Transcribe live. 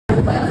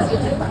Right.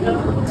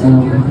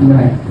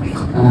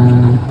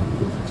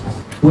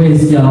 What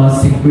is your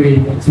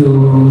secret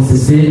to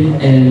succeed,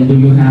 and do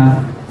you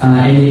have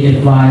any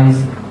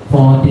advice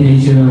for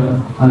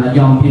teenager,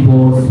 young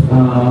people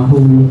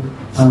who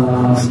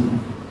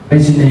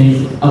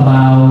passionate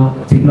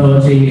about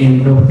technology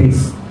and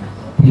robotics?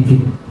 Thank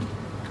you.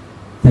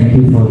 Thank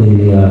you for the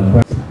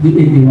question.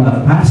 If you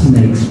are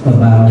passionate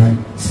about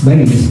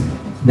space,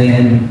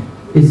 then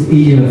it's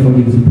easier for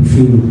you to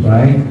pursue,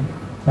 right?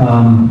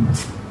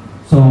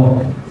 So,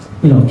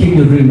 keep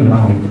your dream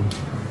alive.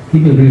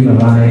 Keep your dream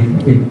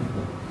alive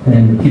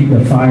and keep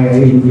the fire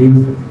in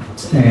you.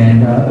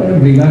 And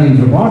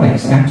regarding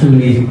robotics,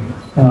 actually,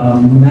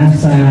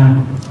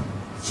 NASA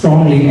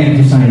strongly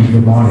emphasizes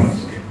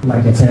robotics.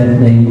 Like I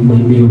said, they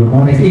build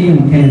robotics.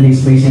 Even Kennedy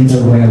Space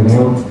Center where I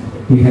work,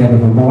 we have a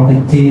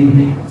robotic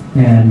team.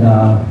 And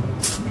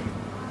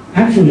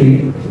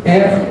actually,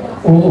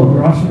 all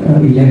across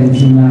 11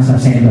 NASA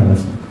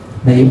centers,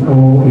 they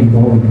all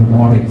involve in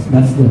robotics.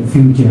 That's the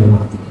future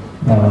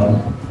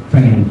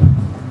trend.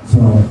 So,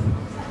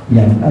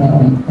 yeah,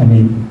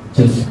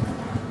 just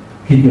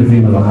keep your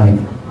dream alive.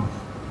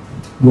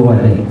 Go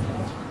ahead.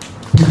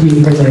 Thank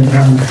you for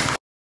the